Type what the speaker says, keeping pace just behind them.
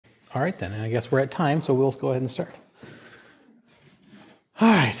All right, then. And I guess we're at time, so we'll go ahead and start.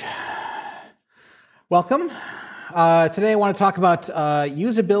 All right. Welcome. Today I want to talk about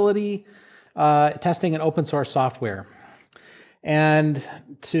usability testing in open source software. And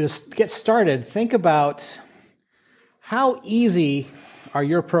to get started, think about how easy are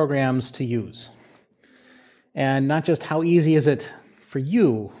your programs to use? And not just how easy is it for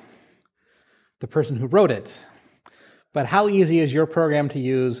you, the person who wrote it, but how easy is your program to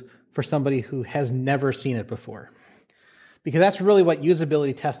use for somebody who has never seen it before? Because that's really what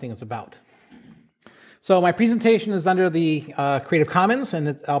usability testing is about. So my presentation is under the Creative Commons,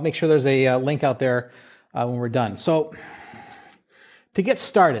 and I'll make sure there's a link out there when we're done. So to get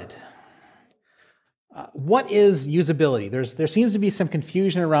started, what is usability? There seems to be some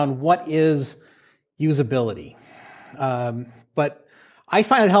confusion around what is usability. But I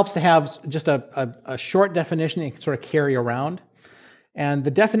find it helps to have just a short definition you can sort of carry around. And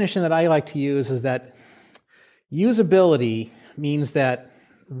the definition that I like to use is that usability means that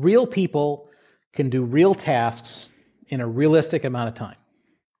real people can do real tasks in a realistic amount of time.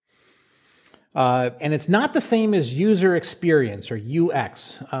 And it's not the same as user experience or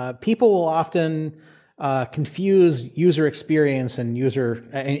UX. People will often confuse user experience and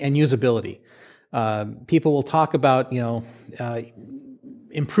usability. People will talk about,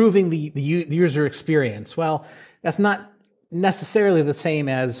 improving the user experience. Well, that's not necessarily the same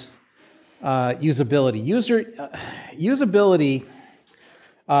as usability. Usability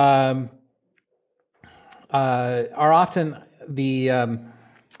are often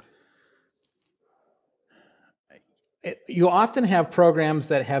you often have programs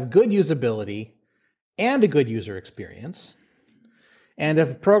that have good usability and a good user experience. And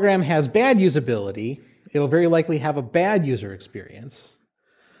if a program has bad usability, it'll very likely have a bad user experience.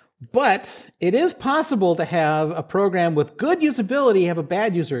 But it is possible to have a program with good usability have a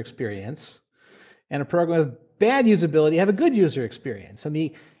bad user experience, and a program with bad usability have a good user experience. And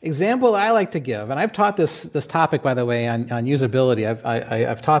the example I like to give, and I've taught this topic, by the way, on usability.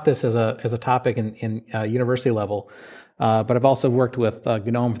 I've taught this as a topic in university level, but I've also worked with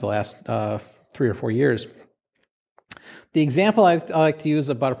Gnome for the last 3 or 4 years. The example I like to use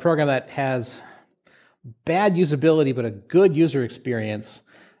about a program that has bad usability but a good user experience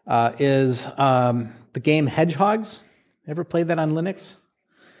is the game Hedgehogs. Ever played that on Linux?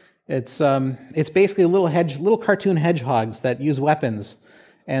 It's basically little cartoon hedgehogs that use weapons,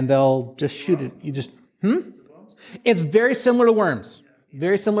 and they'll just shoot it. It's very similar to worms.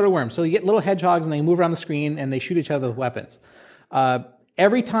 Very similar to worms. So you get little hedgehogs, and they move around the screen, and they shoot each other with weapons.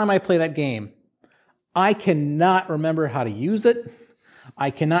 Every time I play that game, I cannot remember how to use it.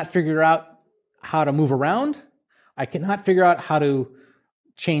 I cannot figure out how to move around. I cannot figure out how to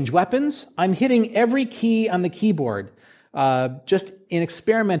change weapons. I'm hitting every key on the keyboard just in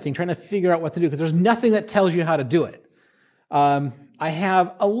experimenting, trying to figure out what to do, because there's nothing that tells you how to do it. I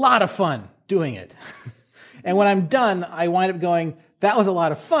have a lot of fun doing it. And when I'm done, I wind up going, that was a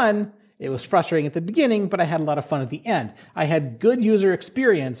lot of fun. It was frustrating at the beginning, but I had a lot of fun at the end. I had good user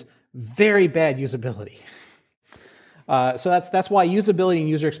experience, very bad usability. So that's why usability and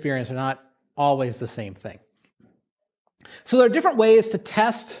user experience are not always the same thing. So there are different ways to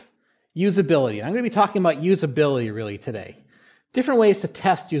test usability. I'm going to be talking about usability really today. Different ways to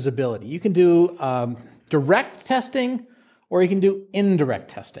test usability. You can do direct testing, or you can do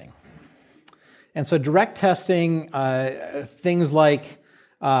indirect testing. And so direct testing, things like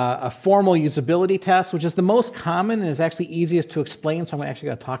a formal usability test, which is the most common and is actually easiest to explain, so I'm actually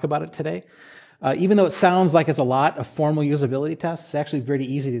going to talk about it today. Even though it sounds like it's a lot of formal usability tests, it's actually very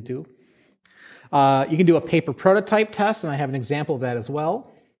easy to do. You can do a paper prototype test, and I have an example of that as well.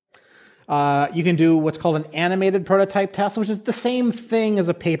 You can do what's called an animated prototype test, which is the same thing as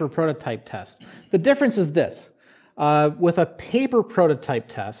a paper prototype test. The difference is this. With a paper prototype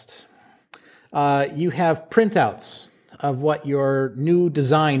test, you have printouts of what your new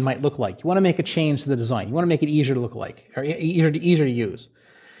design might look like. You want to make a change to the design. You want to make it easier to look like, or easier to use.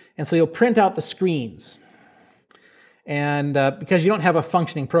 And so you'll print out the screens. And because you don't have a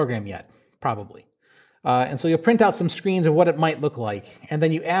functioning program yet, probably. And so you'll print out some screens of what it might look like, and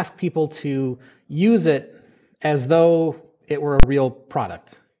then you ask people to use it as though it were a real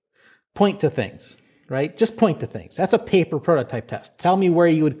product. Point to things, right? Just point to things. That's a paper prototype test. Tell me where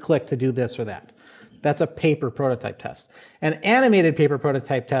you would click to do this or that. That's a paper prototype test. An animated paper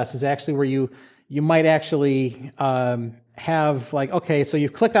prototype test is actually where you might actually have like, okay, so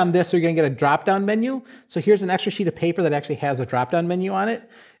you've clicked on this, so you're going to get a drop-down menu. So here's an extra sheet of paper that actually has a drop-down menu on it.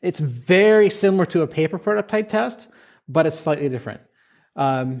 It's very similar to a paper prototype test, but it's slightly different.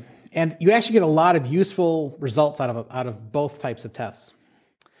 And you actually get a lot of useful results out of both types of tests.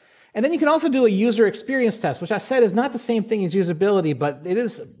 And then you can also do a user experience test, which I said is not the same thing as usability, but it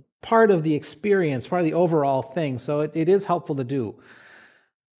is part of the experience, part of the overall thing. So it is helpful to do.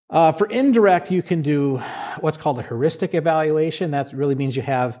 For indirect, you can do what's called a heuristic evaluation. That really means you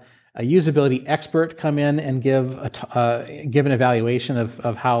have a usability expert come in and give an evaluation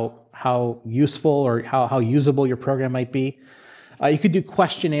of how useful or how usable your program might be. You could do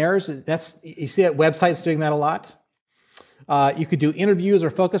questionnaires. You see that websites doing that a lot. You could do interviews or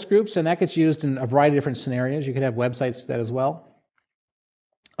focus groups, and that gets used in a variety of different scenarios. You could have websites do that as well.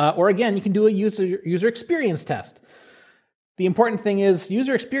 Or again, you can do a user experience test. The important thing is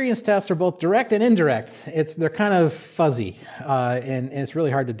user experience tests are both direct and indirect. They're kind of fuzzy, and it's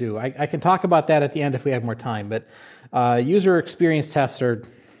really hard to do. I can talk about that at the end if we have more time, but user experience tests are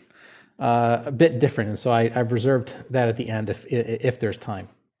a bit different, and so I've reserved that at the end if there's time.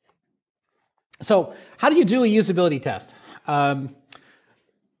 So how do you do a usability test?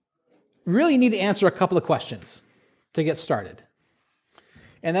 Really, you need to answer a couple of questions to get started.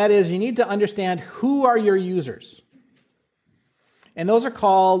 And that is, you need to understand who are your users. And those are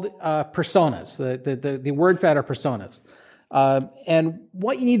called personas. The word for that are personas. And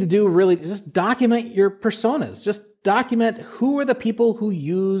what you need to do really is just document your personas. Just document who are the people who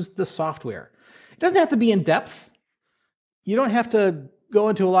use the software. It doesn't have to be in depth. You don't have to go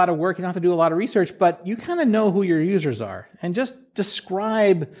into a lot of work. You don't have to do a lot of research, but you kind of know who your users are. And just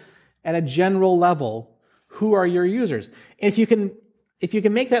describe at a general level who are your users. If you can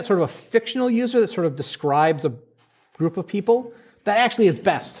make that sort of a fictional user that sort of describes a group of people, that actually is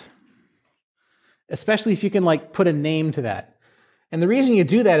best, especially if you can like put a name to that. And the reason you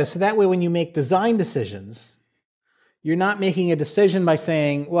do that is so that way when you make design decisions, you're not making a decision by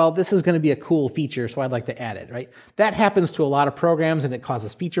saying, well, this is going to be a cool feature, so I'd like to add it, right? That happens to a lot of programs, and it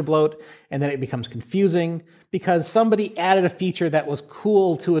causes feature bloat, and then it becomes confusing because somebody added a feature that was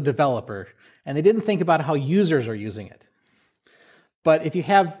cool to a developer, and they didn't think about how users are using it. But if you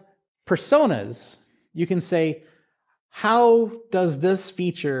have personas, you can say, how does this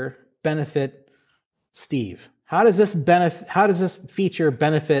feature benefit Steve? How does this feature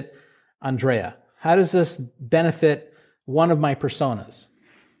benefit Andrea? How does this benefit one of my personas?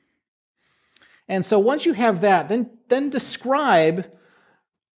 And so once you have that, then describe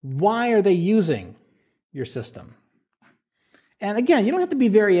why are they using your system. And again, you don't have to be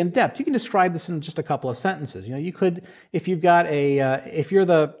very in-depth. You can describe this in just a couple of sentences. You know, you could, if you've got if you're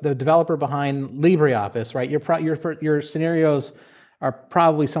the developer behind LibreOffice, right? Your scenarios are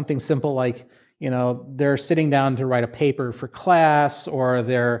probably something simple like, you know, they're sitting down to write a paper for class, or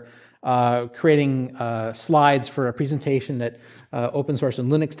they're creating slides for a presentation at open source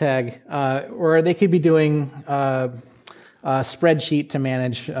and Linux tag, or they could be doing a spreadsheet to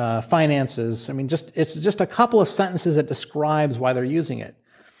manage finances. I mean, it's just a couple of sentences that describes why they're using it.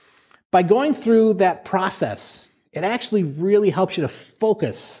 By going through that process, it actually really helps you to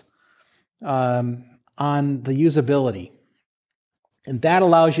focus on the usability. And that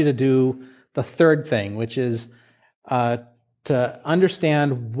allows you to do the third thing, which is to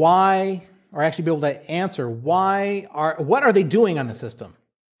understand why, or actually be able to answer what are they doing on the system?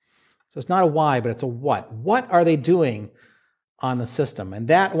 So it's not a why, but it's a what. What are they doing on the system? And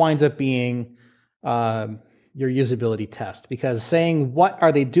that winds up being your usability test, because saying what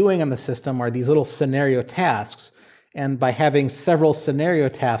are they doing on the system are these little scenario tasks, and by having several scenario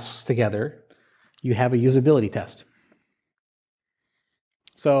tasks together, you have a usability test.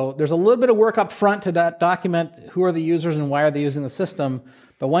 So there's a little bit of work up front to document who are the users and why are they using the system,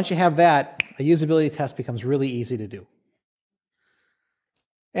 but once you have that, a usability test becomes really easy to do.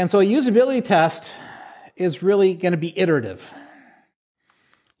 And so a usability test is really going to be iterative.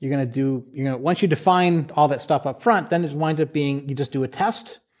 You're going to do, once you define all that stuff up front, then it winds up being, you just do a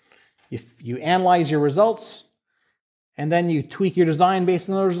test, you analyze your results, and then you tweak your design based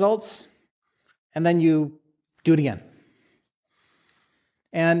on those results, and then you do it again.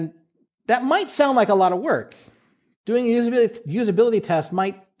 And that might sound like a lot of work. Doing a usability test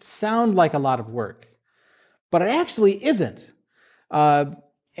might sound like a lot of work, but it actually isn't.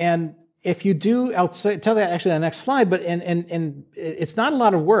 And if you do, I'll tell that actually on the next slide, but and it's not a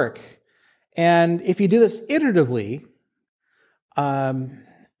lot of work. And if you do this iteratively,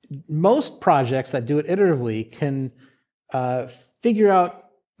 most projects that do it iteratively can figure out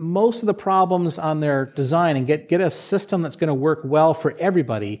most of the problems on their design and get a system that's going to work well for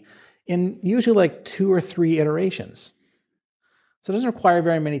everybody in usually like 2 or 3 iterations. So it doesn't require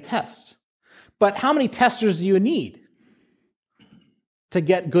very many tests. But how many testers do you need to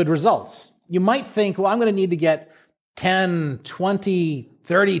get good results? You might think, well, I'm going to need to get 10, 20,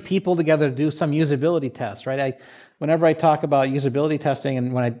 30 people together to do some usability test, right? whenever I talk about usability testing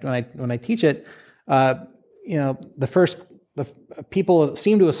and when I teach it, people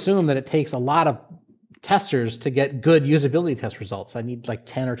seem to assume that it takes a lot of testers to get good usability test results. I need like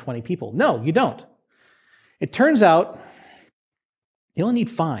 10 or 20 people. No, you don't. It turns out you only need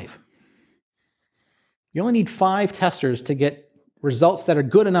 5. You only need 5 testers to get results that are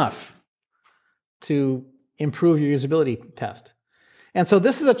good enough to improve your usability test. And so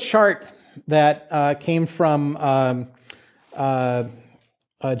this is a chart that came from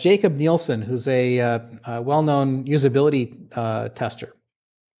Jacob Nielsen, who's a well-known usability tester.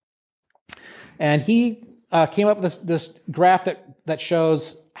 And he came up with this graph that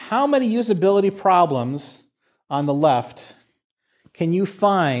shows how many usability problems on the left can you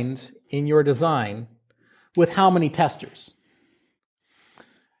find in your design with how many testers.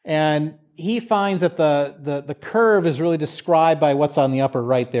 And he finds that the curve is really described by what's on the upper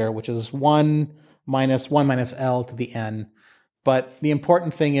right there, which is 1 minus L to the n. But the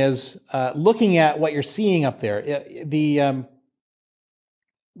important thing is looking at what you're seeing up there.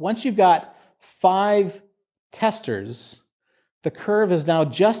 Once you've got 5 testers, the curve has now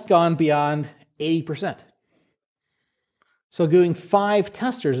just gone beyond 80%. So doing 5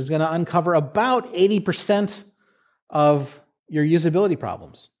 testers is going to uncover about 80% of your usability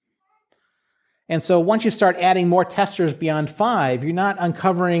problems. And so once you start adding more testers beyond 5, you're not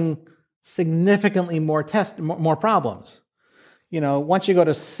uncovering significantly more problems. Once you go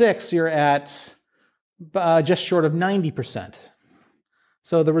to 6, you're at just short of 90%.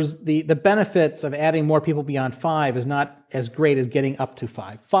 So the benefits of adding more people beyond 5 is not as great as getting up to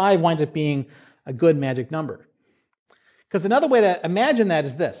 5. 5 winds up being a good magic number. Because another way to imagine that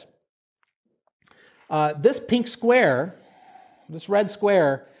is this. This pink square, this red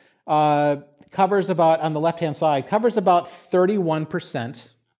square, covers about, on the left-hand side, covers about 31%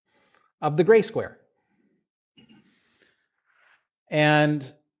 of the gray square.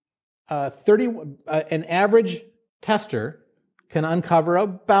 And an average tester can uncover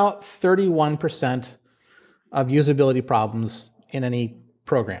about 31% of usability problems in any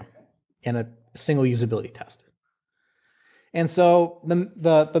program, in a single usability test. And so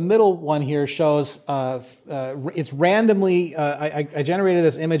the middle one here shows it's randomly, I generated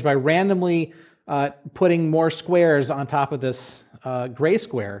this image by randomly putting more squares on top of this gray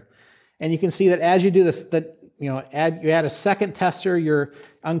square. And you can see that as you do this, you add a second tester, you're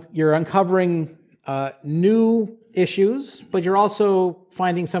uncovering new issues, but you're also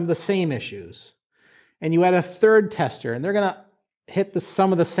finding some of the same issues. And you add a third tester, and they're going to hit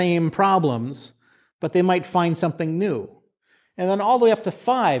some of the same problems, but they might find something new. And then all the way up to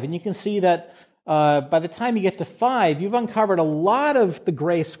 5, and you can see that by the time you get to 5, you've uncovered a lot of the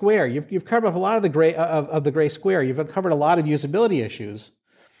gray square. You've covered up a lot of the gray square. You've uncovered a lot of usability issues.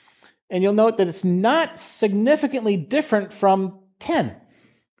 And you'll note that it's not significantly different from 10.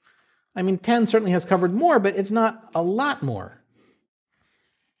 I mean, 10 certainly has covered more, but it's not a lot more.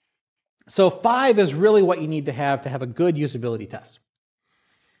 So 5 is really what you need to have a good usability test.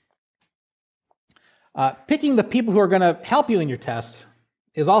 Picking the people who are going to help you in your test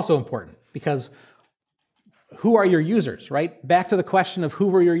is also important, because who are your users, right? Back to the question of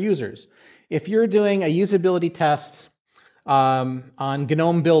who are your users. If you're doing a usability test on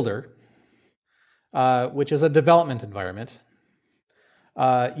Gnome Builder, which is a development environment,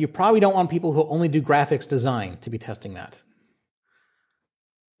 you probably don't want people who only do graphics design to be testing that,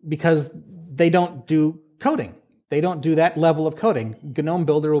 because they don't do coding. They don't do that level of coding. Gnome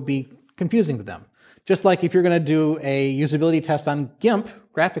Builder will be confusing to them. Just like if you're going to do a usability test on GIMP,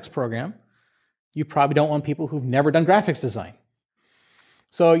 graphics program, you probably don't want people who've never done graphics design.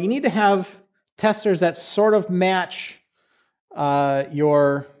 So you need to have testers that sort of match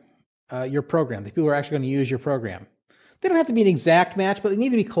your program, the people who are actually going to use your program. They don't have to be an exact match, but they need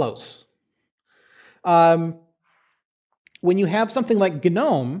to be close. When you have something like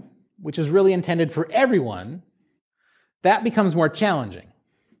Gnome, which is really intended for everyone, that becomes more challenging.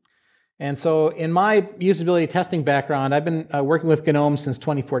 And so in my usability testing background, I've been working with Gnome since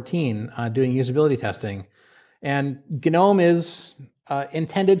 2014, doing usability testing. And Gnome is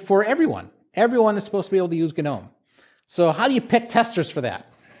intended for everyone. Everyone is supposed to be able to use Gnome. So how do you pick testers for that?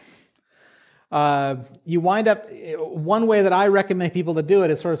 You wind up, one way that I recommend people to do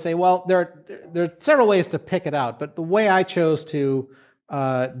it is sort of say, well, there are several ways to pick it out, but the way I chose to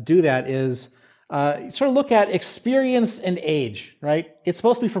do that is sort of look at experience and age, right? It's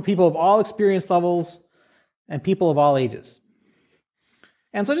supposed to be for people of all experience levels and people of all ages.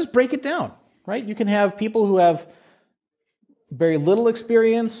 And so just break it down, right? You can have people who have very little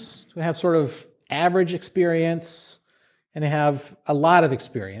experience, who have sort of average experience, and have a lot of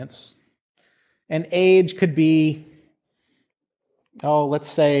experience. And age could be let's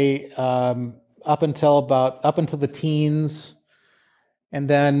say up until the teens, and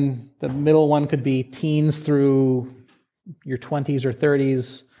then the middle one could be teens through your 20s or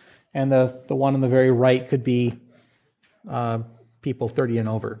 30s, and the one on the very right could be people 30 and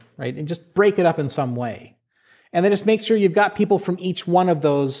over, right? And just break it up in some way. And then just make sure you've got people from each one of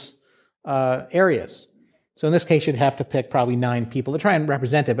those areas. So in this case, you'd have to pick probably 9 people to try and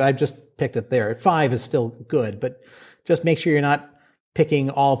represent it, but I've just picked it there. 5 is still good, but just make sure you're not picking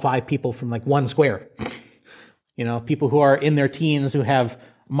all 5 people from like one square. You know, people who are in their teens who have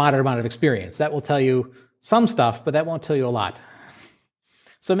a moderate amount of experience. That will tell you some stuff, but that won't tell you a lot.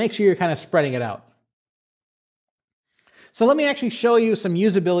 So make sure you're kind of spreading it out. So let me actually show you some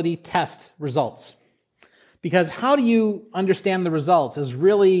usability test results. Because how do you understand the results is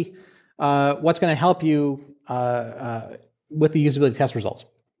really what's going to help you with the usability test results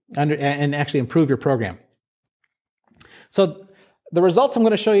and actually improve your program. So the results I'm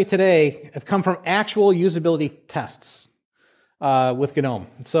going to show you today have come from actual usability tests with Gnome.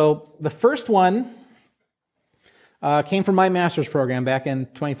 So the first one came from my master's program back in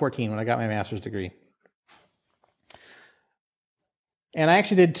 2014 when I got my master's degree. And I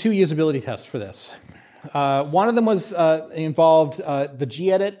actually did 2 usability tests for this. One of them was involved the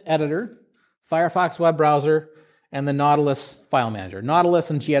gedit editor, Firefox web browser, and the Nautilus file manager. Nautilus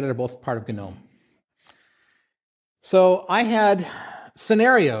and gedit are both part of GNOME. So I had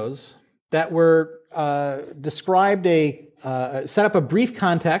scenarios that were described set up a brief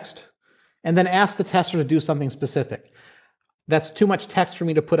context and then asked the tester to do something specific. That's too much text for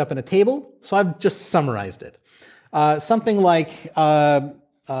me to put up in a table, so I've just summarized it. Something like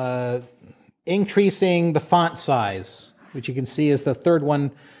increasing the font size, which you can see is the third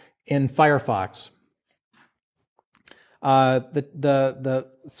one in Firefox. The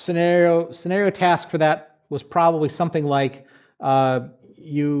scenario task for that was probably something like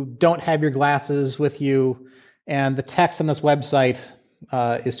you don't have your glasses with you, and the text on this website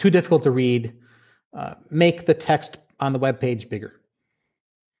is too difficult to read. Make the text on the web page bigger.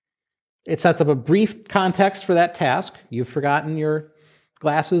 It sets up a brief context for that task. You've forgotten your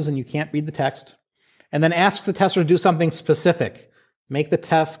glasses and you can't read the text. And then asks the tester to do something specific. Make the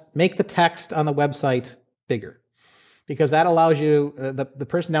text on the website bigger. Because that allows you, the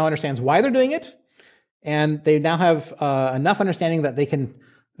person now understands why they're doing it, and they now have enough understanding that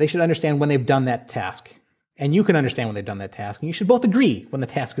they should understand when they've done that task. And you can understand when they've done that task, and you should both agree when the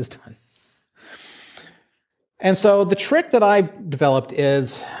task is done. And so the trick that I've developed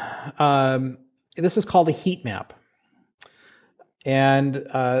is, this is called a heat map. And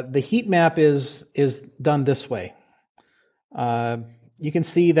the heat map is done this way. You can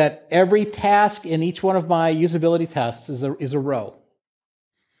see that every task in each one of my usability tests is a row.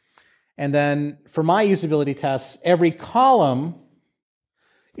 And then for my usability tests, every column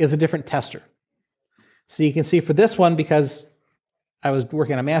is a different tester. So you can see for this one, because I was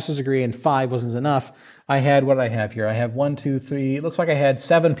working on a master's degree and 5 wasn't enough, I had, what did I have here? I have 1, 2, 3, it looks like I had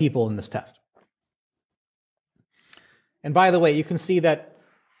 7 people in this test. And by the way, you can see that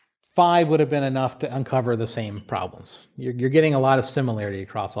 5 would have been enough to uncover the same problems. You're getting a lot of similarity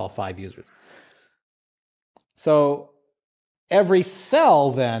across all 5 users. So every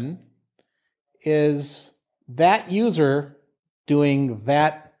cell then is that user doing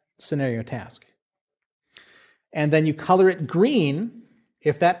that scenario task. And then you color it green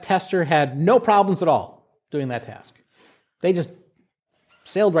if that tester had no problems at all doing that task. They just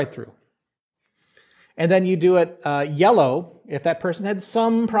sailed right through. And then you do it yellow if that person had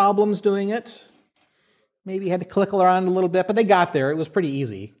some problems doing it. Maybe had to click around a little bit, but they got there. It was pretty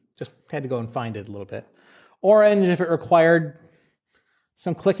easy. Just had to go and find it a little bit. Orange if it required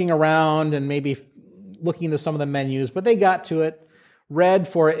some clicking around and maybe looking into some of the menus, but they got to it. Red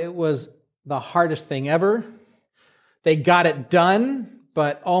for it was the hardest thing ever. They got it done,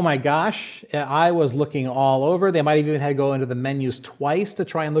 but oh my gosh, I was looking all over. They might have even had to go into the menus twice to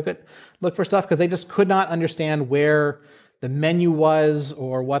try and look for stuff because they just could not understand where the menu was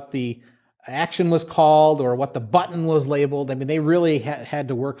or what the action was called or what the button was labeled. I mean, they really had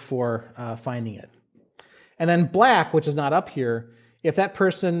to work for finding it. And then black, which is not up here, if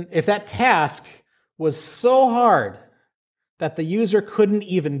that task was so hard that the user couldn't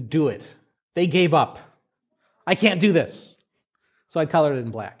even do it, they gave up. I can't do this. So I colored it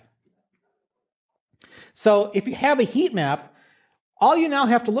in black. So if you have a heat map, all you now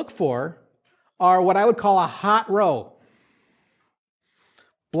have to look for are what I would call a hot row.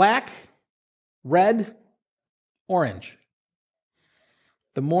 Black, red, orange.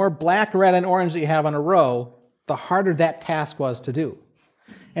 The more black, red, and orange that you have on a row, the harder that task was to do.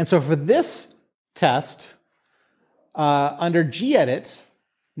 And so for this test, under gedit,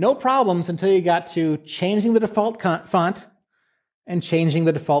 no problems until you got to changing the default font and changing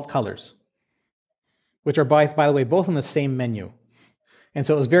the default colors, which are, by the way, both in the same menu. And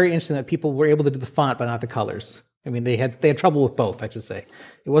so it was very interesting that people were able to do the font but not the colors. I mean, they had trouble with both, I should say.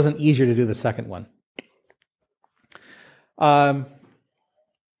 It wasn't easier to do the second one. And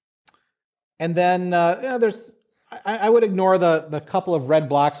then I would ignore the couple of red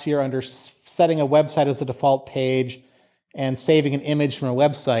blocks here under setting a website as a default page and saving an image from a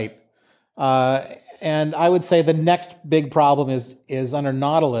website. And I would say the next big problem is under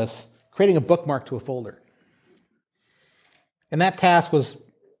Nautilus, creating a bookmark to a folder. And that task was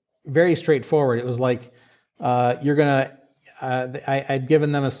very straightforward. It was like, I'd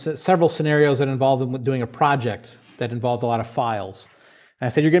given them several scenarios that involved them doing a project that involved a lot of files. And I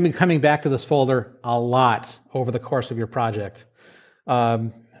said, you're going to be coming back to this folder a lot over the course of your project.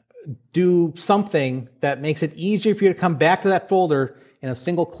 Do something that makes it easier for you to come back to that folder in a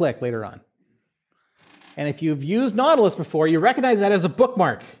single click later on. And if you've used Nautilus before, you recognize that as a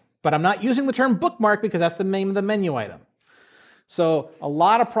bookmark. But I'm not using the term bookmark because that's the name of the menu item. So a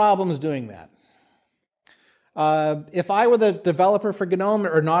lot of problems doing that. If I were the developer for Gnome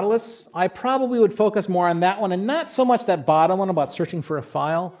or Nautilus, I probably would focus more on that one and not so much that bottom one about searching for a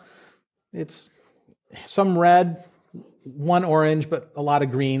file. It's some red, one orange, but a lot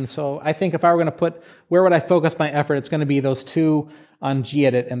of green. So I think if I were going to put, where would I focus my effort? It's going to be those two on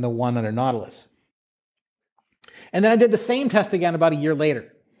gedit and the one under Nautilus. And then I did the same test again about a year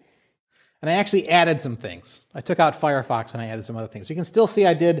later. And I actually added some things. I took out Firefox and I added some other things. You can still see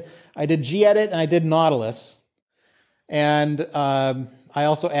I did gedit and I did Nautilus. And I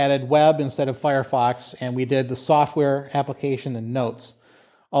also added web instead of Firefox, and we did the software, application, and notes.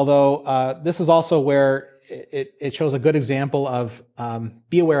 Although this is also where it shows a good example of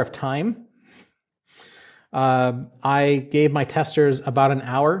be aware of time. I gave my testers about an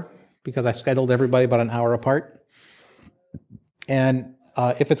hour because I scheduled everybody about an hour apart. And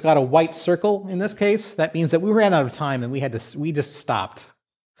if it's got a white circle in this case, that means that we ran out of time and we just stopped.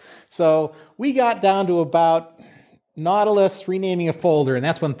 So we got down to about Nautilus renaming a folder, and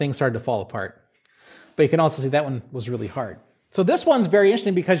that's when things started to fall apart. But you can also see that one was really hard. So this one's very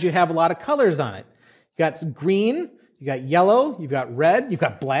interesting because you have a lot of colors on it. You got green, you got yellow, you've got red, you've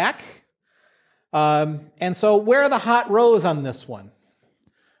got black. And so where are the hot rows on this one?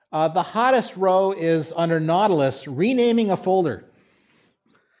 The hottest row is under Nautilus, renaming a folder.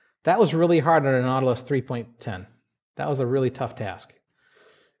 That was really hard under Nautilus 3.10. That was a really tough task.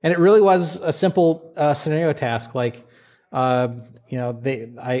 And it really was a simple scenario task. Like,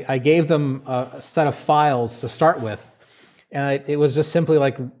 I gave them a set of files to start with. And it was just simply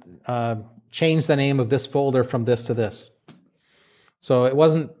like, change the name of this folder from this to this. So it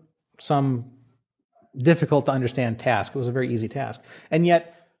wasn't some difficult to understand task. It was a very easy task. And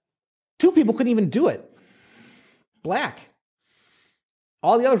yet, 2 people couldn't even do it. Black.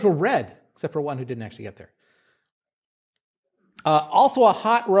 All the others were red, except for one who didn't actually get there. Also a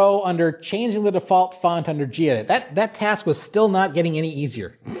hot row under changing the default font under gedit. That task was still not getting any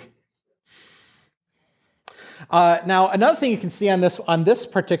easier. Now, another thing you can see on this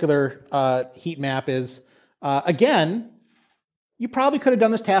particular heat map is, again, you probably could have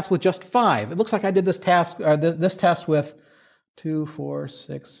done this task with just 5. It looks like I did this task, this test with 2, 4,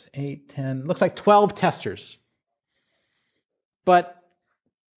 6, 8, 10. Looks like 12 testers. But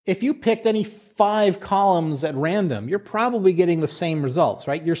if you picked any 5 columns at random, you're probably getting the same results,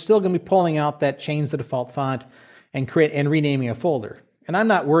 right? You're still going to be pulling out that change the default font and renaming a folder. And I'm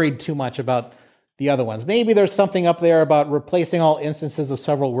not worried too much about the other ones. Maybe there's something up there about replacing all instances of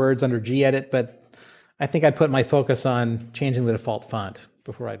several words under gedit, but I think I'd put my focus on changing the default font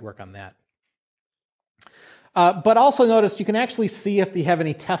before I'd work on that. But also notice you can actually see if you have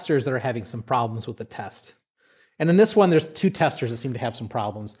any testers that are having some problems with the test. And in this one, there's 2 testers that seem to have some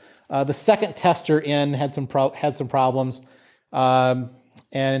problems. The second tester in had some problems. And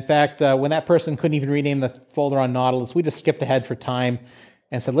in fact, when that person couldn't even rename the folder on Nautilus, we just skipped ahead for time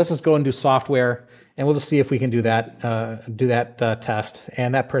and said, let's just go and do software, and we'll just see if we can do that test.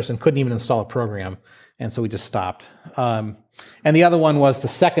 And that person couldn't even install a program, and so we just stopped. And the other one was the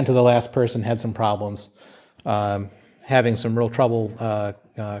second to the last person had some problems, having some real trouble.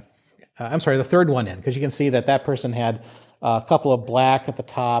 I'm sorry, the third one in, because you can see that person had a couple of black at the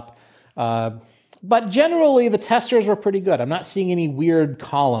top. But generally, the testers were pretty good. I'm not seeing any weird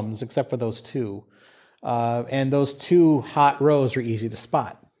columns except for those 2. And those 2 hot rows are easy to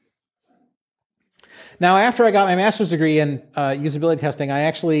spot. Now, after I got my master's degree in usability testing, I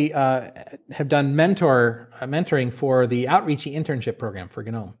actually have done mentoring for the Outreachy internship program for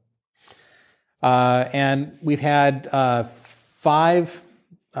Gnome. And we've had 5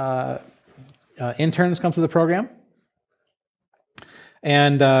 interns come through the program.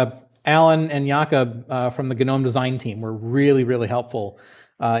 And Alan and Jakob from the Gnome design team were really, really helpful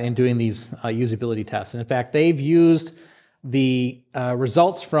in doing these usability tests. And in fact, they've used the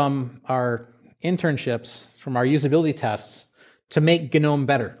results from our internships, from our usability tests, to make Gnome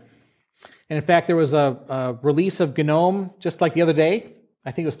better. And in fact, there was a release of Gnome just like the other day.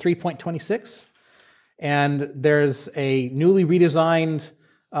 I think it was 3.26. And there's a newly redesigned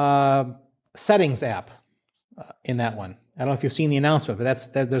settings app in that one. I don't know if you've seen the announcement,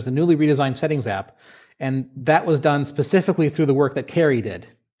 but there's a newly redesigned settings app. And that was done specifically through the work that Carrie did.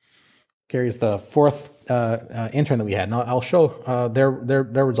 Carrie's the 4th intern that we had. And I'll show their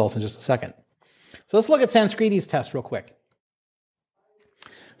results in just a second. So let's look at Sanskriti's test real quick.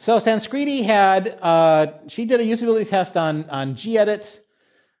 So Sanskriti she did a usability test on gedit,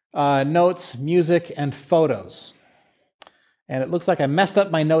 notes, music, and photos. And it looks like I messed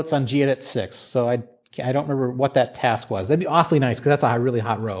up my notes on gedit 6. So I don't remember what that task was. That'd be awfully nice because that's a really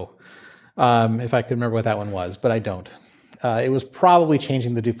hot row. If I could remember what that one was, but I don't. It was probably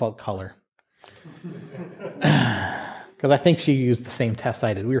changing the default color. Because I think she used the same test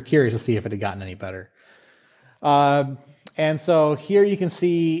I did. We were curious to see if it had gotten any better. And so here you can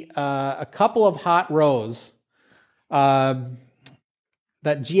see a couple of hot rows. That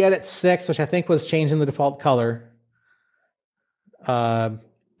gedit 6, which I think was changing the default color. And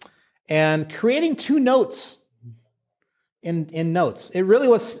creating 2 notes in notes. It really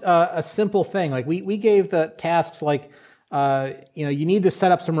was a simple thing. Like we gave the tasks like, you need to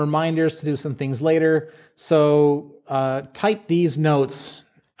set up some reminders to do some things later. So type these notes,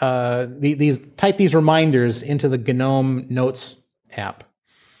 type these reminders into the Gnome Notes app.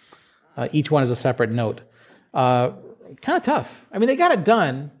 Each one is a separate note. Kind of tough. I mean, they got it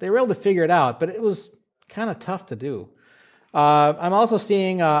done. They were able to figure it out, but it was kind of tough to do. I'm also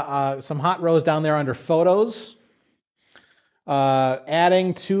seeing some hot rows down there under photos.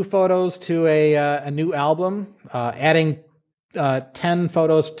 Adding 2 photos to a new album. Adding 10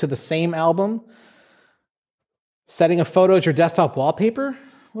 photos to the same album. Setting a photo as your desktop wallpaper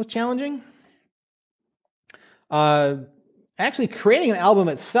was challenging. Actually, creating an album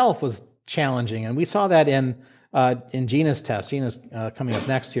itself was challenging, and we saw that in Gina's test. Gina's coming up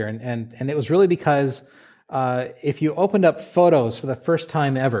next here, and it was really because if you opened up photos for the first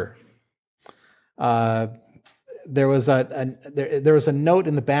time ever, there was a note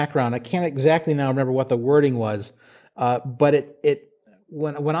in the background. I can't exactly now remember what the wording was, but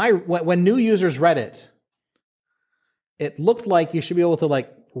when new users read it, it looked like you should be able to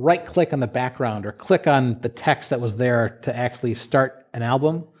like right-click on the background or click on the text that was there to actually start an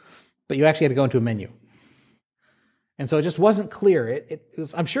album, but you actually had to go into a menu. And so it just wasn't clear. It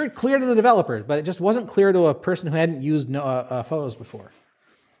was, I'm sure, clear to the developers, but it just wasn't clear to a person who hadn't used photos before.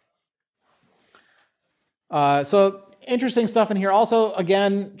 So interesting stuff in here. Also,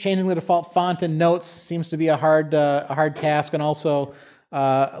 again, changing the default font and notes seems to be a hard task, and also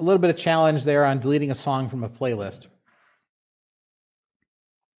a little bit of challenge there on deleting a song from a playlist.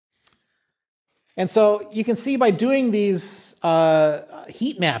 And so you can see by doing these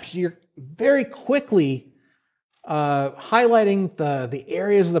heat maps, you're very quickly highlighting the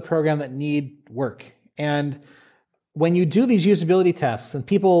areas of the program that need work. And when you do these usability tests and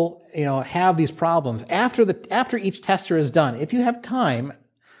people have these problems, after each tester is done, if you have time,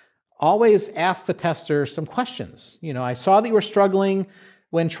 always ask the tester some questions. I saw that you were struggling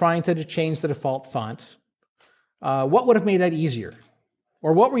when trying to change the default font. What would have made that easier?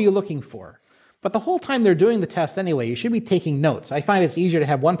 Or what were you looking for? But the whole time they're doing the test anyway, you should be taking notes. I find it's easier to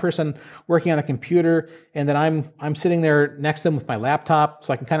have one person working on a computer and then I'm sitting there next to them with my laptop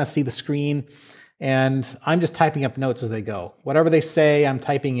so I can kind of see the screen, and I'm just typing up notes as they go. Whatever they say, I'm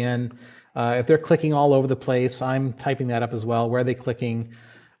typing in. If they're clicking all over the place, I'm typing that up as well. Where are they clicking?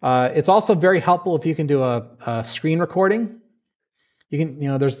 It's also very helpful if you can do a screen recording. You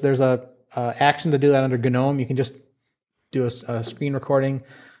can, there's a action to do that under Gnome. You can just do a screen recording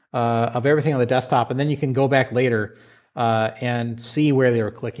of everything on the desktop, and then you can go back later and see where they were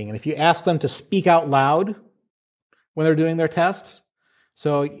clicking. And if you ask them to speak out loud when they're doing their test,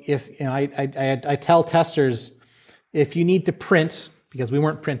 so if I tell testers, if you need to print, because we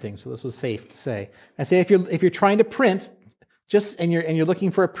weren't printing, so this was safe to say. I say if you're trying to print, and you're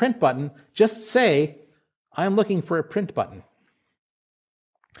looking for a print button, just say, "I'm looking for a print button."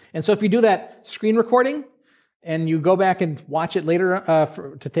 And so if you do that screen recording, and you go back and watch it later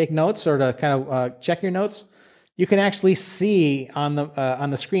to take notes or to kind of check your notes, you can actually see on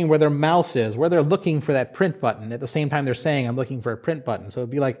the screen where their mouse is, where they're looking for that print button at the same time they're saying, "I'm looking for a print button." So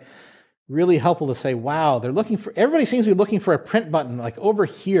it'd be like really helpful to say, wow, they're looking for, everybody seems to be looking for a print button, like over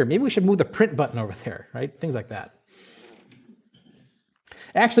here. Maybe we should move the print button over there, right? Things like that.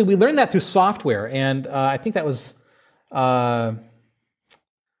 Actually, we learned that through software, and I think that was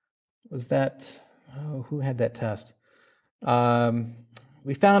that, oh, who had that test?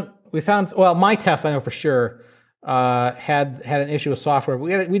 We found, well, my test, I know for sure, had an issue with software.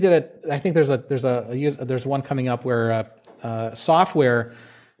 We did it, I think there's one coming up where software,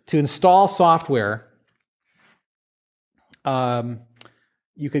 to install software,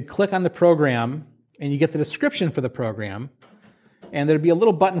 you could click on the program and you get the description for the program, and there'd be a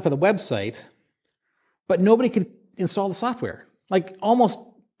little button for the website, but nobody could install the software. Like almost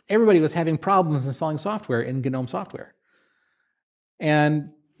everybody was having problems installing software in GNOME software.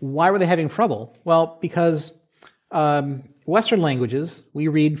 And why were they having trouble? Well, because Western languages, we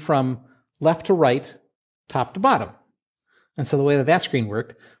read from left to right, top to bottom. And so the way that screen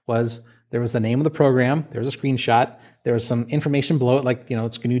worked was there was the name of the program, there was a screenshot, there was some information below it, like,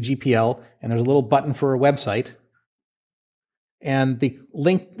 it's GNU GPL, and there's a little button for a website. And the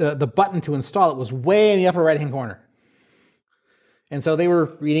link, the button to install it was way in the upper right-hand corner. And so they were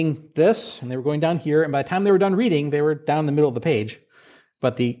reading this, and they were going down here, and by the time they were done reading, they were down in the middle of the page,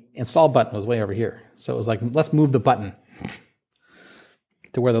 but the install button was way over here. So it was like, let's move the button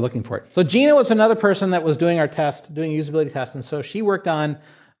to where they're looking for it. So Gina was another person that was doing our test, doing a usability test, and so she worked on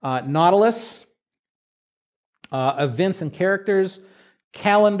Nautilus, events and characters,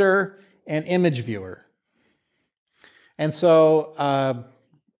 calendar, and image viewer. And so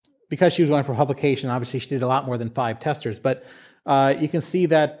because she was going for publication, obviously she did a lot more than 5 testers, but you can see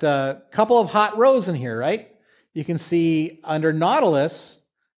that couple of hot rows in here, right? You can see under Nautilus,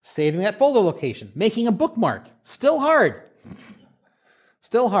 saving that folder location, making a bookmark, still hard.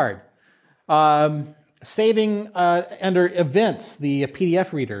 Still hard. Saving under events, the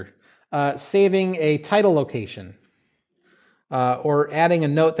PDF reader, saving a title location, or adding a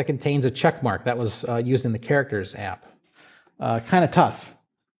note that contains a check mark that was used in the characters app. Kind of tough.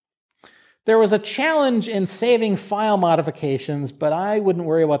 There was a challenge in saving file modifications, but I wouldn't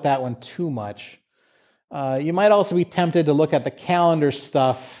worry about that one too much. You might also be tempted to look at the calendar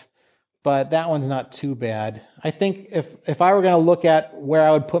stuff, but that one's not too bad. I think if I were going to look at where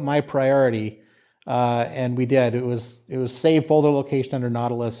I would put my priority, and we did, it was save folder location under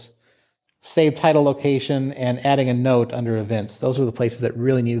Nautilus, save title location, and adding a note under events. Those were the places that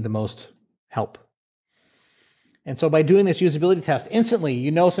really needed the most help. And so by doing this usability test, instantly you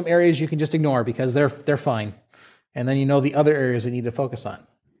know some areas you can just ignore because they're fine. And then you know the other areas you need to focus on.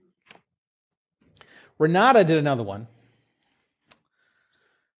 Renata did another one.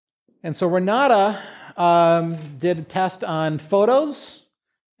 And so Renata did a test on photos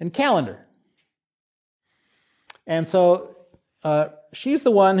and calendar. And so she's the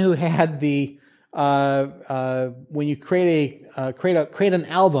one who had the when you create an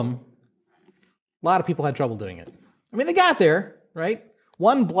album, a lot of people had trouble doing it. I mean, they got there, right?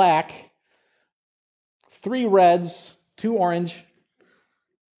 1 black, 3 reds, 2 orange,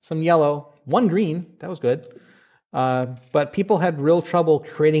 some yellow, 1 green. That was good. But people had real trouble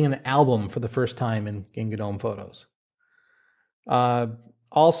creating an album for the first time in GNOME Photos.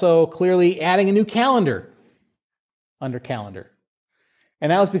 Also, clearly adding a new calendar under calendar.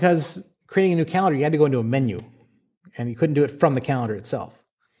 And that was because creating a new calendar, you had to go into a menu, and you couldn't do it from the calendar itself.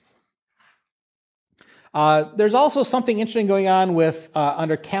 There's also something interesting going on with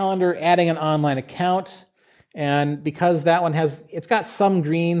under calendar, adding an online account. And because that one it's got some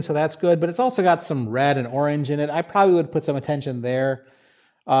green, so that's good, but it's also got some red and orange in it. I probably would put some attention there.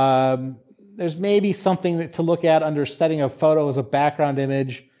 There's maybe something to look at under setting a photo as a background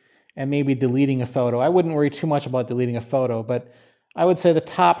image and maybe deleting a photo. I wouldn't worry too much about deleting a photo, but I would say the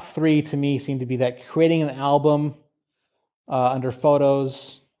top 3 to me seem to be that creating an album under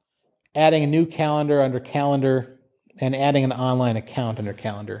photos, adding a new calendar under calendar, and adding an online account under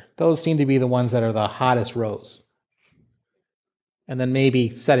calendar. Those seem to be the ones that are the hottest rows. And then maybe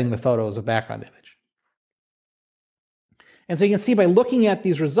setting the photo as a background image. And so you can see by looking at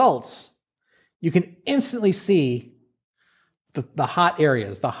these results, you can instantly see the hot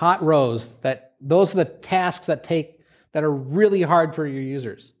areas, the hot rows, that those are the tasks that are really hard for your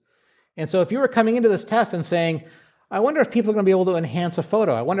users. And so if you were coming into this test and saying, I wonder if people are going to be able to enhance a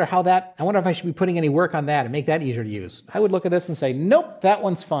photo. I wonder if I should be putting any work on that and make that easier to use. I would look at this and say, nope, that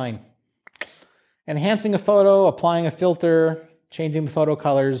one's fine. Enhancing a photo, applying a filter, changing the photo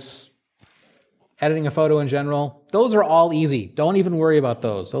colors, editing a photo in general, those are all easy. Don't even worry about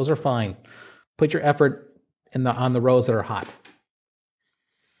those. Those are fine. Put your effort on the rows that are hot.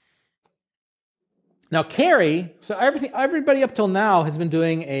 Now, Carey, so everybody up till now has been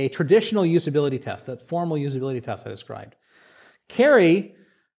doing a traditional usability test, that formal usability test I described. Carey,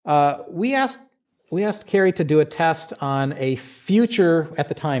 we asked Carey to do a test on a future, at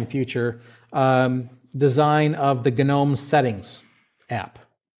the time, future design of the Gnome settings app.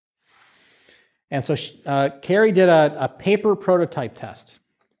 And so Carey did a paper prototype test.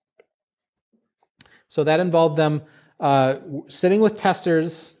 So that involved them sitting with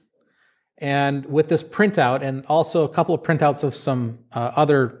testers and with this printout, and also a couple of printouts of some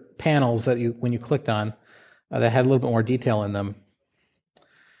other panels that when you clicked on that had a little bit more detail in them.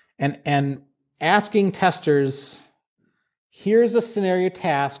 And asking testers, here's a scenario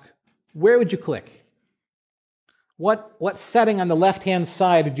task, where would you click? What setting on the left-hand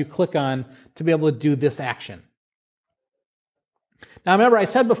side would you click on to be able to do this action? Now remember, I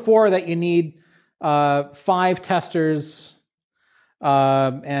said before that you need 5 testers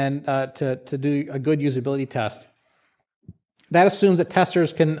to do a good usability test. That assumes that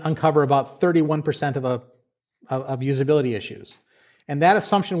testers can uncover about 31% of usability issues. And that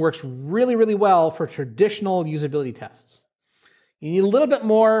assumption works really, really well for traditional usability tests. You need a little bit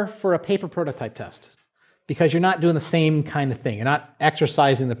more for a paper prototype test because you're not doing the same kind of thing. You're not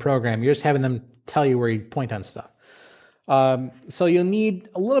exercising the program. You're just having them tell you where you point on stuff. So you'll need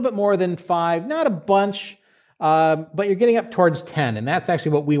a little bit more than 5, not a bunch, but you're getting up towards 10. And that's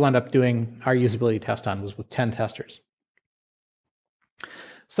actually what we wound up doing our usability test on, was with 10 testers.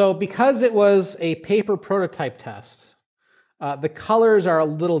 So because it was a paper prototype test, the colors are a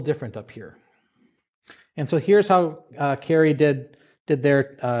little different up here. And so here's how Carey did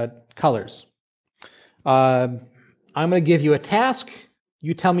their colors. I'm going to give you a task.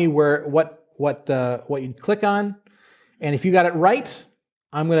 You tell me what you'd click on. And if you got it right,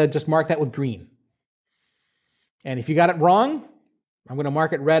 I'm going to just mark that with green. And if you got it wrong, I'm going to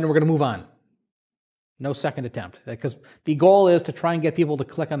mark it red and we're going to move on. No second attempt. Because the goal is to try and get people to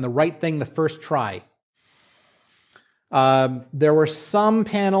click on the right thing the first try. There were some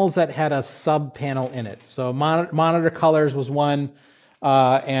panels that had a sub-panel in it. So monitor colors was one,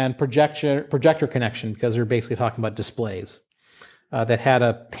 and projector connection, because they're basically talking about displays that had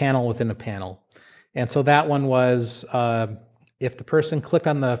a panel within a panel. And so that one was if the person clicked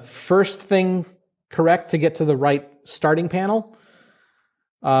on the first thing correct to get to the right starting panel,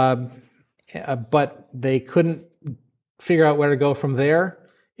 but they couldn't figure out where to go from there,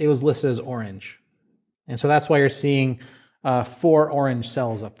 it was listed as orange. And so that's why you're seeing 4 orange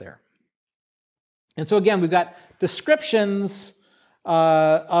cells up there. And so again, we've got descriptions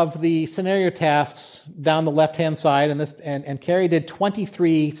of the scenario tasks down the left-hand side, and Carey did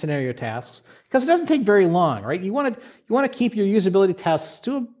 23 scenario tasks because it doesn't take very long, right? You want to keep your usability tests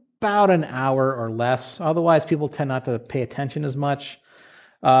to about an hour or less. Otherwise, people tend not to pay attention as much.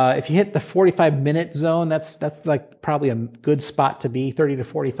 If you hit the 45-minute zone, that's like probably a good spot to be, 30 to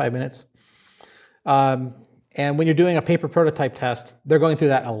 45 minutes. And when you're doing a paper prototype test, they're going through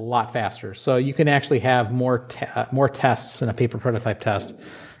that a lot faster. So you can actually have more tests in a paper prototype test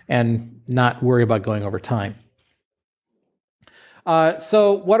and not worry about going over time.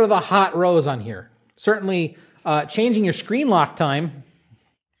 So what are the hot rows on here? Certainly changing your screen lock time,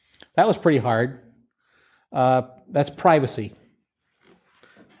 that was pretty hard. That's privacy.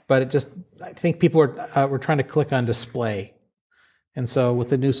 But I think people were trying to click on display. And so with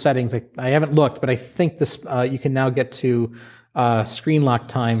the new settings, I haven't looked, but I think this you can now get to screen lock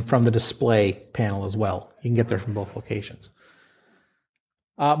time from the display panel as well. You can get there from both locations.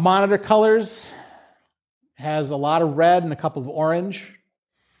 Monitor colors has a lot of red and a couple of orange.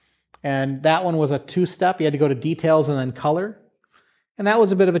 And that one was a 2-step. You had to go to details and then color. And that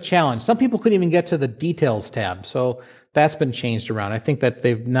was a bit of a challenge. Some people couldn't even get to the details tab. So that's been changed around. I think that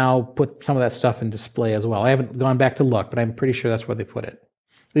they've now put some of that stuff in display as well. I haven't gone back to look, but I'm pretty sure that's where they put it.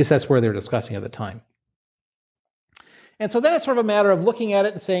 At least that's where they were discussing at the time. And so then it's sort of a matter of looking at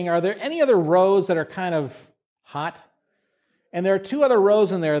it and saying, are there any other rows that are kind of hot? And there are 2 other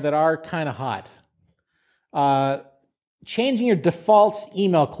rows in there that are kind of hot. Changing your default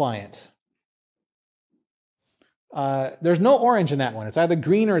email client. There's no orange in that one. It's either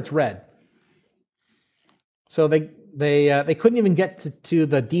green or it's red. So they couldn't even get to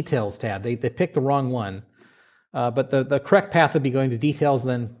the details tab. They picked the wrong one. But the correct path would be going to details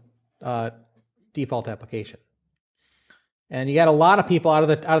and then default application. And you got a lot of people out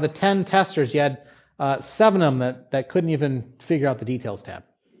of the 10 testers, you had 7 of them that couldn't even figure out the details tab.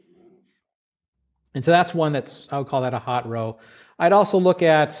 And so that's one I would call that a hot row. I'd also look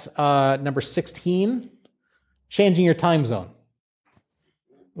at number 16, changing your time zone,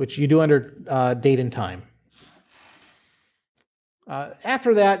 which you do under date and time.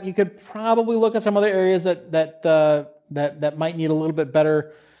 After that, you could probably look at some other areas that might need a little bit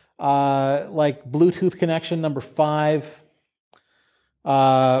better, like Bluetooth connection, number 5.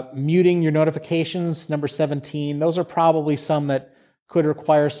 Muting your notifications, number 17. Those are probably some that could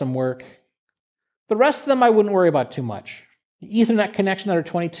require some work. The rest of them I wouldn't worry about too much. Ethernet connection under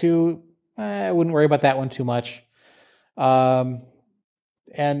 22, I wouldn't worry about that one too much. And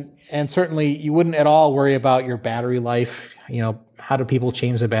certainly you wouldn't at all worry about your battery life. How do people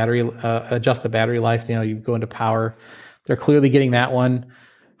change the battery, adjust the battery life? You go into power. They're clearly getting that one.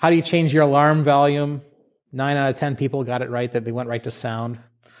 How do you change your alarm volume? 9 out of 10 people got it right, that they went right to sound.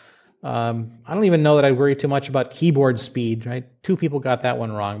 I don't even know that I'd worry too much about keyboard speed, right? 2 people got that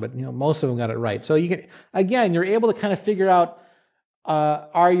one wrong, but most of them got it right. So you're able to kind of figure out,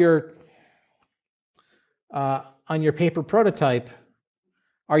 on your paper prototype,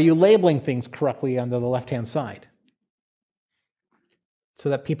 are you labeling things correctly on the left-hand side? So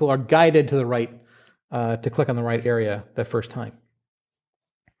that people are guided to the right, to click on the right area the first time.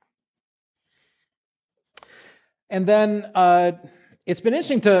 And then it's been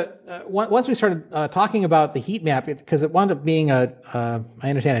interesting to, once we started talking about the heat map, because it wound up being I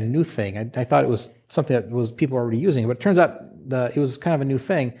understand, a new thing. I thought it was something that was people already using, but it turns out it was kind of a new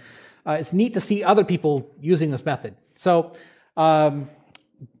thing. It's neat to see other people using this method. So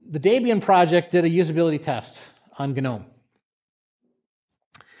the Debian project did a usability test on Gnome.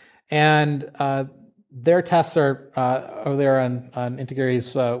 And their tests are over there on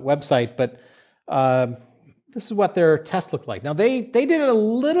Integrary's website, but this is what their test looked like. Now, they did it a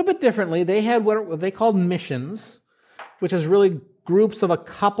little bit differently. They had what they called missions, which is really groups of a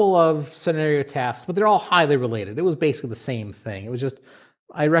couple of scenario tasks, but they're all highly related. It was basically the same thing. It was just,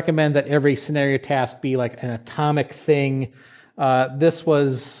 I recommend that every scenario task be like an atomic thing. This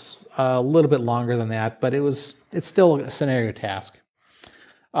was a little bit longer than that, but it's still a scenario task.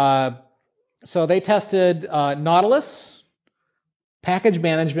 So they tested Nautilus, package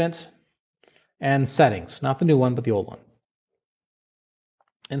management, and settings. Not the new one, but the old one.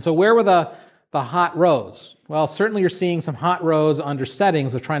 And so where were the hot rows? Well, certainly you're seeing some hot rows under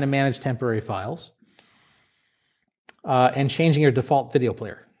settings of trying to manage temporary files and changing your default video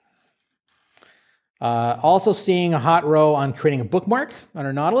player. Also seeing a hot row on creating a bookmark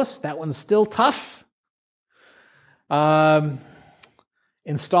under Nautilus. That one's still tough.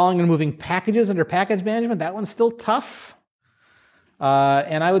 Installing and removing packages under package management. That one's still tough.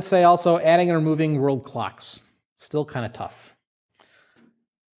 And I would say also adding and removing world clocks. Still kind of tough.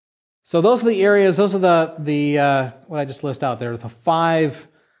 So those are the areas, those are the what I just listed out there, the 5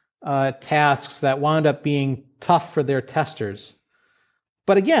 tasks that wound up being tough for their testers.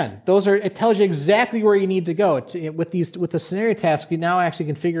 But again, it tells you exactly where you need to go. With the scenario task, you now actually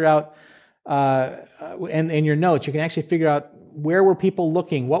can figure out, in your notes, you can actually figure out where were people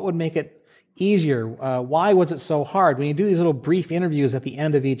looking, what would make it easier, why was it so hard? When you do these little brief interviews at the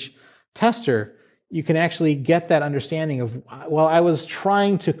end of each tester, you can actually get that understanding of, well, I was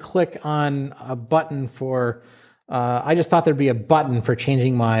trying to click on a button for, I just thought there'd be a button for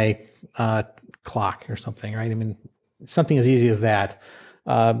changing my clock or something, right? I mean, something as easy as that.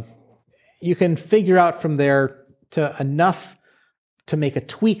 You can figure out from there to enough to make a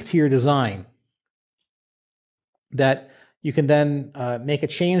tweak to your design that you can then make a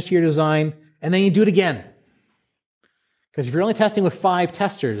change to your design, and then you do it again. Because if you're only testing with 5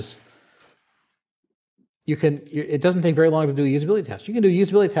 testers, it doesn't take very long to do a usability test. You can do a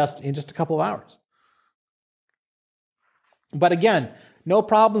usability test in just a couple of hours. But again, no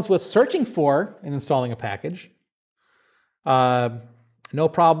problems with searching for and installing a package. No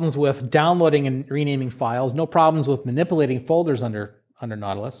problems with downloading and renaming files. No problems with manipulating folders under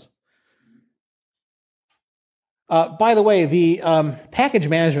Nautilus. By the way, the package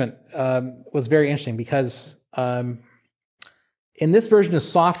management was very interesting because in this version of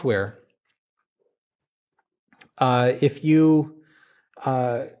software, if you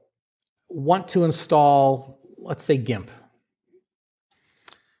want to install, let's say, GIMP,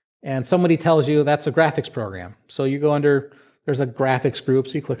 and somebody tells you that's a graphics program, so you go under, there's a graphics group,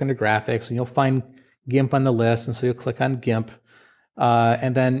 so you click under graphics, and you'll find GIMP on the list, and so you'll click on GIMP.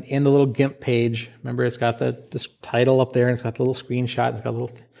 And then in the little GIMP page, remember it's got this title up there, and it's got the little screenshot, it's got a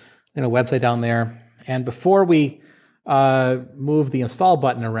little website down there. And before we moved the install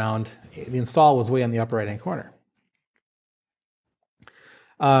button around, the install was way on the upper right-hand corner.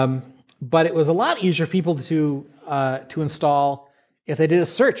 But it was a lot easier for people to install if they did a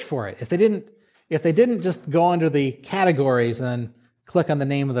search for it. If they didn't just go under the categories and then click on the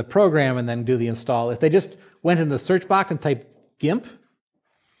name of the program and then do the install. If they just went into the search box and typed GIMP,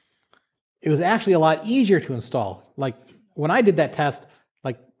 it was actually a lot easier to install. Like when I did that test,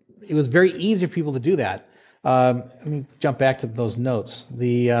 like it was very easy for people to do that. Let me jump back to those notes.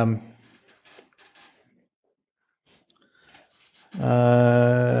 Where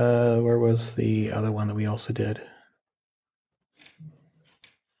was the other one that we also did?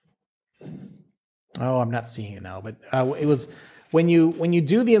 Oh, I'm not seeing it now, but it was when you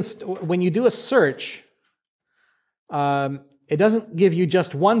do a search, it doesn't give you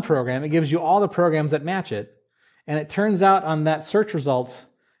just one program; it gives you all the programs that match it. And it turns out on that search results,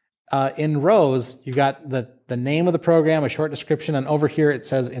 in rows, you got the name of the program, a short description, and over here it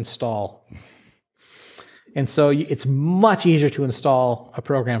says install. And so it's much easier to install a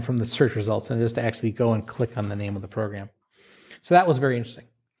program from the search results than it is to actually go and click on the name of the program. So that was very interesting.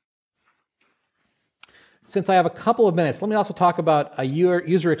 Since I have a couple of minutes, let me also talk about a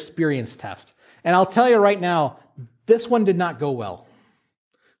user experience test. And I'll tell you right now, this one did not go well.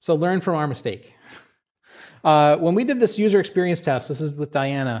 So learn from our mistake. When we did this user experience test, this is with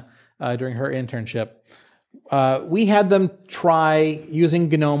Diana during her internship, we had them try using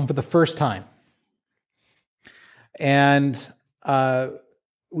Gnome for the first time. And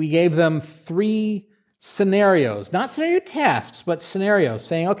we gave them 3 scenarios, not scenario tasks, but scenarios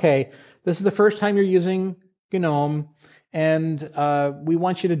saying, okay, this is the first time you're using Gnome, and we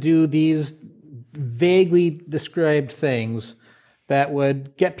want you to do these vaguely described things that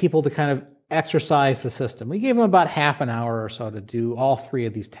would get people to kind of exercise the system. We gave them about half an hour or so to do all 3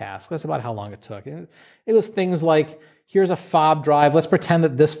 of these tasks. That's about how long it took. It was things like, here's a fob drive. Let's pretend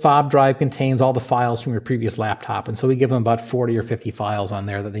that this fob drive contains all the files from your previous laptop. And so we give them about 40 or 50 files on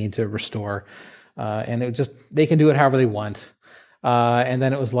there that they need to restore. And it just, they can do it however they want. And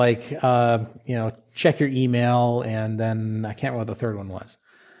then it was like, check your email. And then I can't remember what the third one was.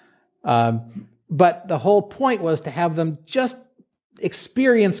 But the whole point was to have them just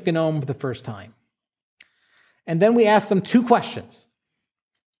experience Gnome for the first time. And then we asked them 2 questions.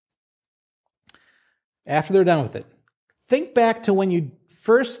 After they're done with it, think back to when you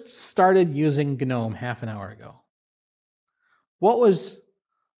first started using Gnome half an hour ago. What was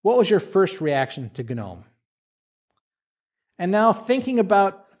your first reaction to Gnome? And now thinking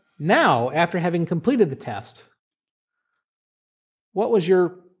about now, after having completed the test, what was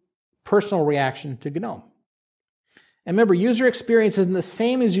your personal reaction to Gnome? And remember, user experience isn't the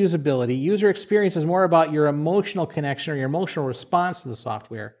same as usability. User experience is more about your emotional connection or your emotional response to the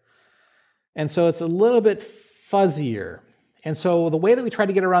software. And so it's a little bit fuzzier. And so the way that we tried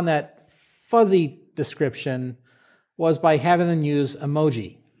to get around that fuzzy description was by having them use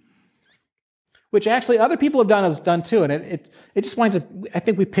emoji, which actually other people have done too. And it just winds up, I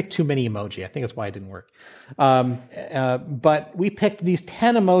think we picked too many emoji. I think that's why it didn't work. But we picked these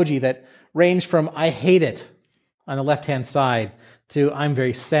 10 emoji that range from I hate it on the left-hand side to I'm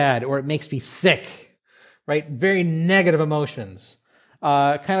very sad, or it makes me sick, right? Very negative emotions.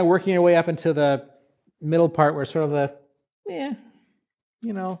 Kind of working your way up into the middle part where sort of the,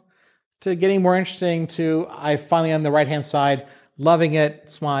 to getting more interesting to I finally on the right-hand side, loving it,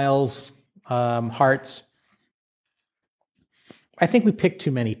 smiles, hearts. I think we picked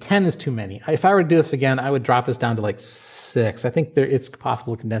too many. 10 is too many. If I were to do this again, I would drop this down to like 6. I think it's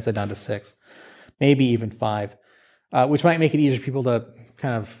possible to condense it down to 6, maybe even 5, which might make it easier for people to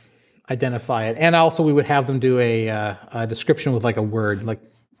kind of identify it. And also we would have them do a description with like a word, like,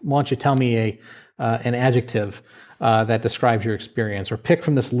 why don't you tell me an adjective that describes your experience, or pick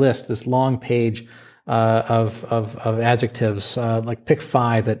from this list, this long page of adjectives, like pick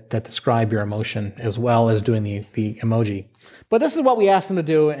 5 that describe your emotion, as well as doing the emoji. But this is what we asked them to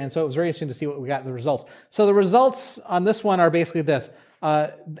do, and so it was very interesting to see what we got in the results. So the results on this one are basically this.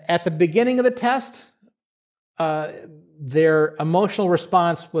 At the beginning of the test, their emotional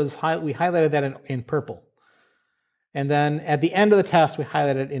response was, we highlighted that in purple. And then at the end of the test, we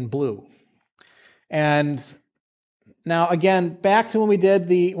highlighted it in blue. And now, again, back to when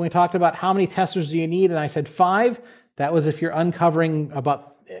we talked about how many testers do you need, and I said 5. That was if you're uncovering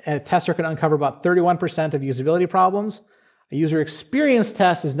a tester can uncover about 31% of usability problems. A user experience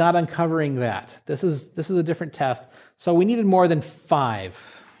test is not uncovering that. This is a different test. So we needed more than 5.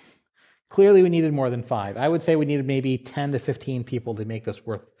 Clearly, we needed more than 5. I would say we needed maybe 10 to 15 people to make this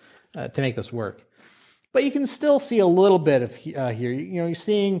work. But you can still see a little bit of here. You're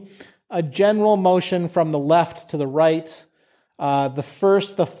seeing a general motion from the left to the right. The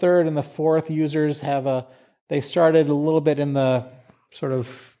first, the third, and the fourth users they started a little bit in the sort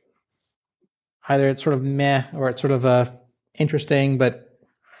of, either it's sort of meh, or it's sort of interesting, but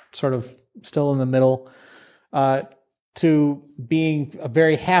sort of still in the middle, to being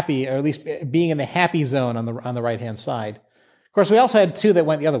very happy, or at least being in the happy zone on the right-hand side. Of course, we also had 2 that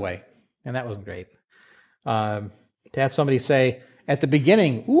went the other way, and that wasn't great. to have somebody say at the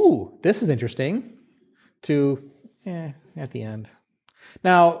beginning, ooh, this is interesting, to at the end.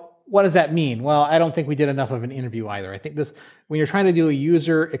 Now, what does that mean? Well, I don't think we did enough of an interview either. I think this, when you're trying to do a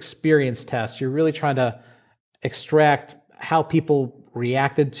user experience test, you're really trying to extract how people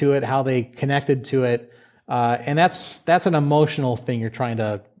reacted to it, how they connected to it, and that's an emotional thing you're trying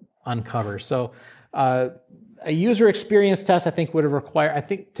to uncover. So a user experience test, I think, would have required, I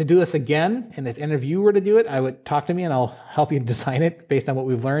think, to do this again, and if any of you were to do it, I would talk to me and I'll help you design it based on what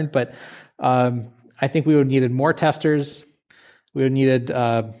we've learned. But I think we would have needed more testers. We would have needed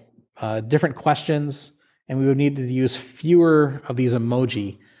different questions, and we would need to use fewer of these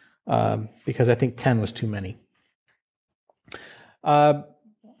emoji because I think 10 was too many. But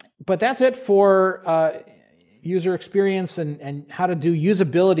that's it for user experience and how to do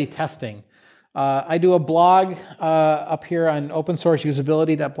usability testing. I do a blog up here on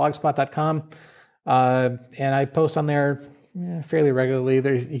opensourceusability.blogspot.com, and I post on there fairly regularly.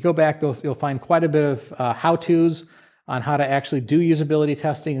 You go back, you'll find quite a bit of how-tos on how to actually do usability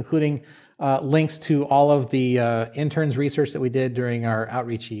testing, including links to all of the interns research that we did during our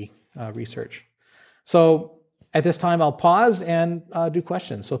outreachy research. So at this time, I'll pause and do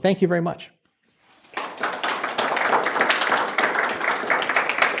questions. So thank you very much.